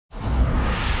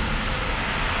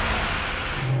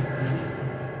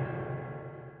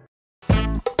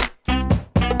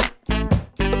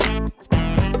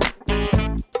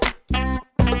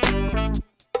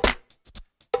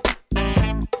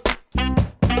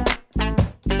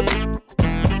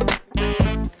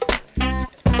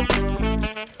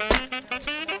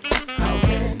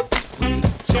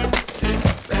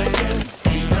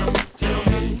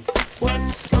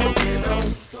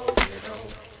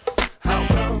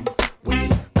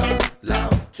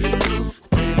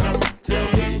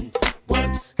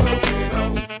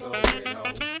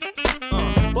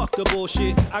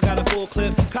bullshit. I got a full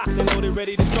clip, cocked and loaded,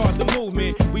 ready to start the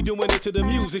movement. We doing it to the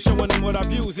music, showing them what our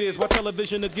views is. Why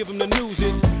television to give them the news?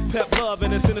 It's pep love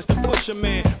and a sinister pusher,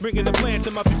 man. Bringing the plan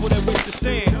to my people that wish to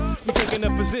stand. We taking a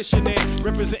position and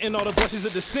representing all the voices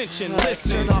of dissension.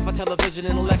 Listen. Turn off a television,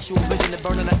 intellectual vision, and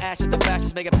burning the ashes. The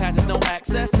fascists make it passes, no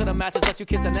access to the masses. Let you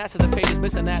kiss the asses. The pages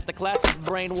missing at the classes.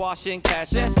 Brainwashing,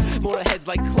 cash, yes. Motorheads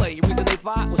like clay. Reason they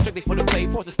fight was strictly for the pay.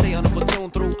 Forced to stay on the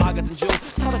platoon through August and June.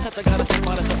 Tell us that they gotta take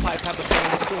modest the pipe, have the train,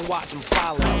 and soon watch and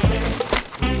follow.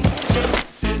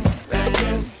 Sit back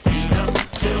and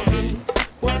tell me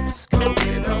what's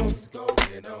going on.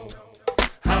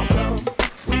 How come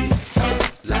we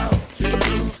allowed to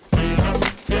lose freedom?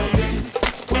 Tell me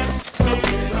what's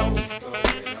going on.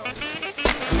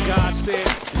 God said,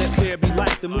 let there be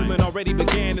light. The movement already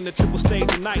began in the triple stage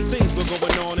tonight. Things were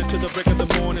going on until the break of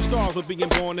the morning. Stars were being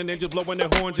born and angels blowing their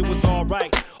horns. It was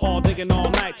alright, all day and all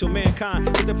night till mankind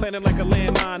hit the planet like a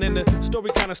landmine. And the story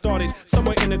kind of started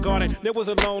somewhere in the garden. There was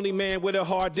a lonely man with a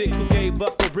hard dick who gave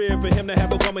up career for him to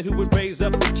have a woman who would raise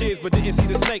up his kids, but didn't see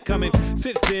the snake coming.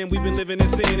 Since then, we've been living in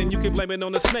sin, and you can blame it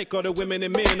on the snake or the women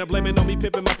and men, or blame it on me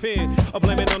pimping my pen, or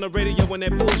blame it on the radio and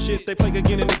that bullshit they play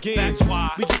again and again. That's why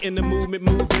we get in the movement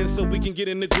moving so we can get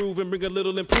in the groove and bring a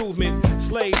little improvement.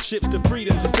 Slave ships to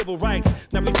freedom to civil rights.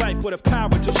 Now we fight for the power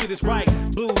till shit is right.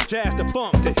 Blues, jazz, the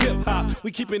funk, the hip hop.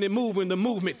 We keeping it moving, the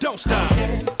movement don't stop.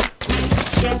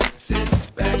 Just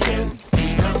sit back and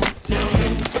tell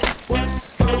me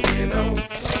what's going on.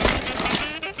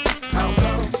 How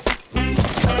come we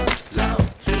allowed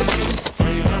to lose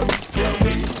freedom? Tell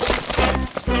me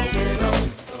what's going on.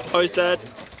 Oh, he's dead.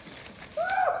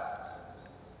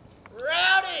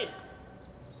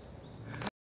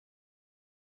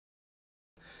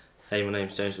 Hey, my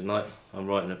name's James McKnight. I'm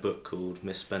writing a book called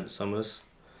Misspent Summers,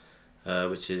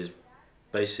 which is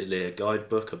basically a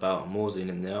guidebook about Morzine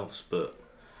in the Alps, but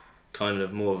kind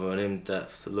of more of an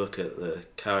in-depth look at the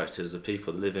characters, the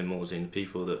people that live in Morzine, the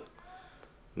people that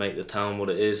make the town what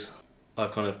it is.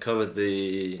 I've kind of covered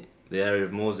the area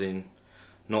of Morzine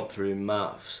not through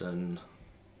maps and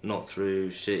not through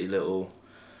shitty little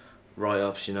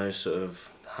write-ups, you know, sort of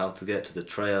how to get to the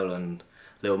trail and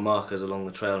little markers along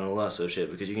the trail and all that sort of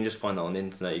shit, because you can just find that on the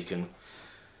internet. You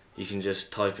can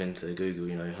just type into Google,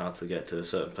 you know, how to get to a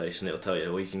certain place, and it'll tell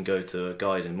you. Or you can go to a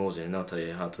guide in Morzine and they'll tell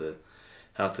you how to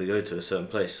go to a certain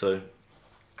place. So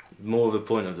more of the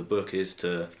point of the book is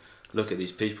to look at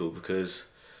these people, because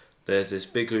there's this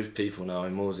big group of people now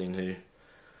in Morzine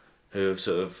who have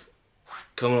sort of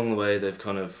come along the way. They've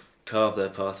kind of carved their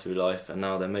path through life, and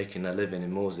now they're making their living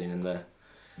in Morzine, and they're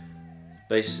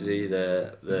basically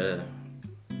their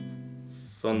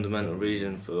fundamental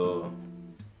reason for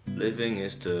living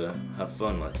is to have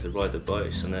fun, like to ride the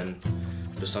bikes, and then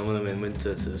for some of them in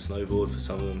winter to snowboard, for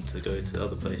some of them to go to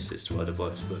other places to ride the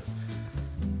bikes. But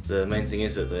the main thing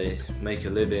is that they make a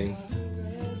living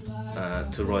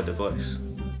to ride the bikes.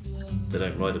 They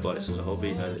don't ride the bikes as a hobby,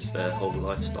 you know, it's their whole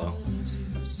lifestyle.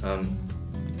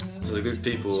 So the group of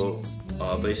people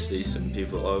are basically some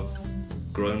people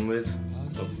I've grown with.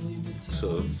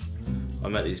 I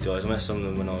met these guys. I met some of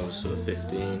them when I was sort of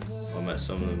 15. I met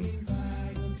some of them,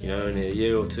 you know, only a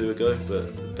year or two ago,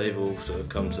 but they've all sort of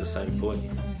come to the same point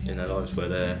in their lives where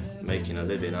they're making a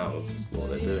living out of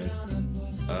what they're doing.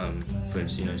 For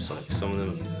instance, you know, it's like some of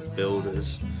them are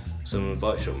builders, some of them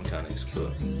are bike shop mechanics,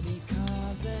 but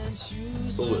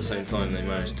all at the same time they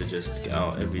manage to just get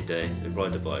out every day, they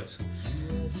ride the bikes.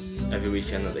 Every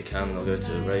weekend that they can, they'll go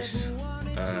to a race,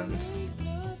 and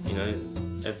you know,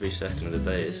 every second of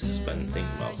the day is spent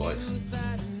thinking about bikes.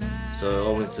 So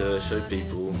I wanted to show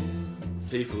people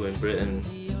in Britain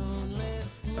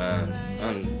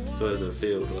and further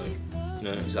afield, like, you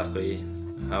know, exactly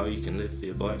how you can live for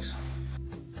your bikes.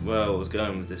 Where I was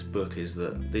going with this book is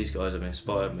that these guys have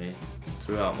inspired me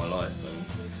throughout my life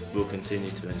and will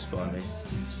continue to inspire me,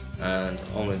 and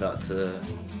I wanted that to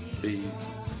be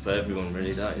for everyone,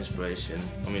 really, that inspiration.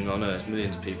 I mean, I know there's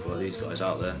millions of people like these guys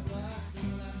out there,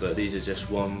 but these are just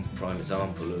one prime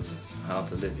example of how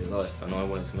to live your life, and I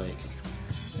wanted to make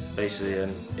basically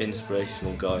an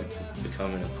inspirational guide to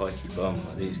becoming a pikey bum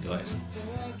like these guys.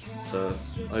 So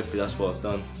hopefully that's what I've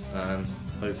done, and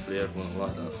hopefully everyone will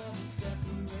like that.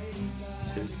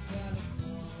 Cheers.